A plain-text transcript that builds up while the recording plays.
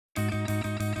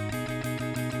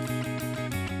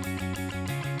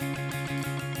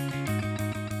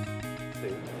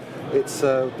It's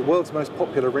the world's most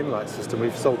popular ring light system.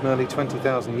 We've sold nearly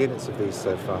 20,000 units of these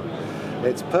so far.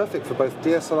 It's perfect for both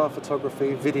DSLR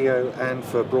photography, video and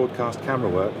for broadcast camera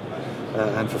work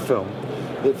and for film.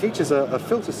 It features a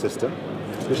filter system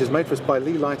which is made for us by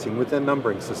Lee Lighting with their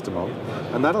numbering system on,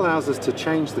 and that allows us to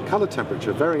change the colour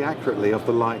temperature very accurately of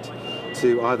the light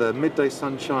to either midday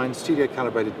sunshine, studio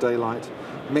calibrated daylight,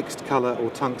 mixed colour or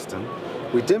tungsten.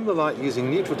 We dim the light using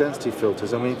neutral density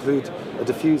filters, and we include a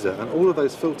diffuser, and all of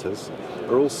those filters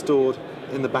are all stored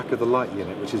in the back of the light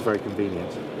unit, which is very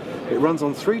convenient. It runs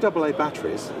on 3 AA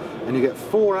batteries, and you get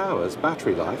 4 hours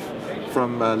battery life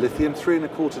from lithium, 3¼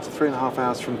 to 3½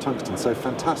 hours from tungsten, so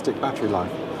fantastic battery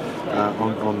life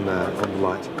on the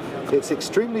light. It's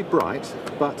extremely bright,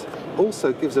 but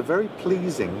also gives a very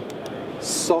pleasing,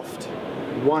 soft,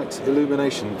 white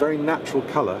illumination, very natural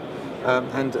colour,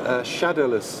 and a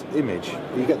shadowless image.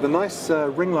 You get the nice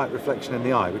ring light reflection in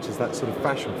the eye, which is that sort of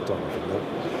fashion photography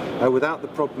look, without the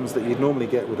problems that you'd normally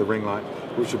get with a ring light,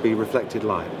 which would be reflected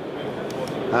light.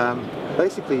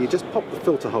 Basically, you just pop the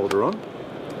filter holder on,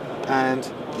 and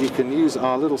you can use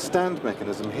our little stand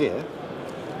mechanism here,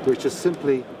 which just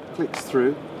simply clicks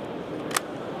through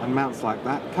and mounts like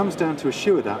that. Comes down to a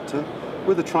shoe adapter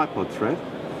with a tripod thread,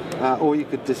 or you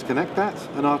could disconnect that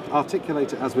and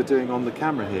articulate it as we're doing on the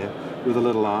camera here with a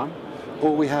little arm.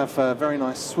 Or we have very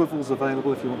nice swivels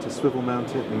available if you want to swivel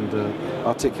mount it and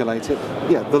articulate it.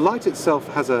 Yeah, the light itself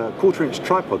has a 1/4-inch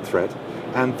tripod thread,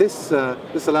 and this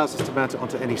allows us to mount it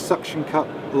onto any suction cup,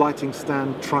 lighting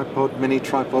stand, tripod, mini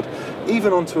tripod,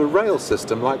 even onto a rail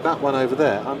system like that one over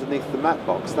there underneath the matte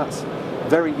box. That's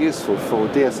very useful for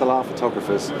DSLR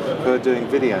photographers who are doing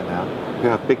video now, who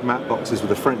have big matte boxes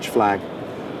with a French flag,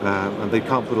 and they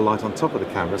can't put a light on top of the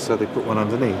camera, so they put one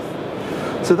underneath.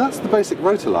 So that's the basic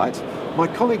Rotolight. My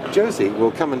colleague Josie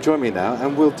will come and join me now,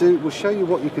 and we'll show you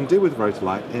what you can do with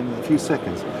Rotolight in a few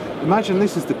seconds. Imagine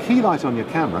this is the key light on your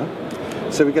camera,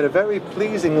 so we get a very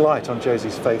pleasing light on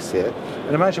Josie's face here,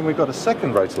 and imagine we've got a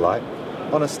second Rotolight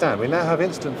on a stand. We now have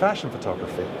instant fashion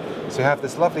photography. So we have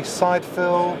this lovely side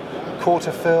fill,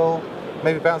 quarter fill,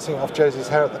 maybe bouncing off Josie's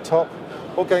hair at the top,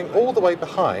 or going all the way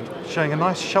behind, showing a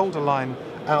nice shoulder line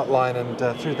outline and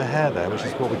through the hair there, which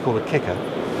is what we call a kicker.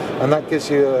 And that gives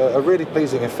you a really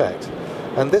pleasing effect.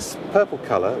 And this purple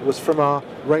colour was from our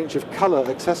range of colour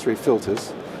accessory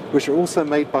filters, which are also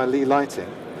made by Lee Lighting.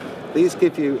 These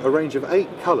give you a range of 8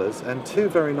 colours and 2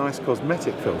 very nice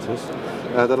cosmetic filters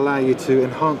that allow you to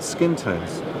enhance skin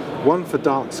tones. One for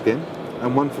dark skin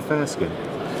and one for fair skin.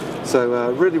 So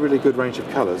a really good range of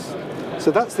colours.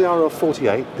 So that's the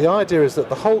RL48. The idea is that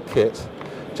the whole kit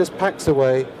just packs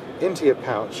away into your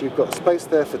pouch. You've got space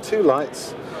there for 2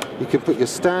 lights. You can put your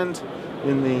stand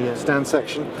in the stand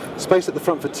section, space at the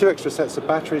front for 2 extra sets of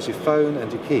batteries, your phone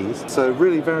and your keys. So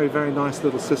really very nice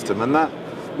little system, and that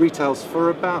retails for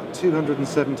about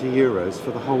 270 euros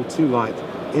for the whole 2-light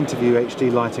interview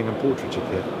HD lighting and portraiture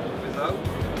kit.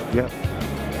 Yeah,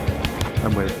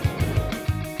 I'm with.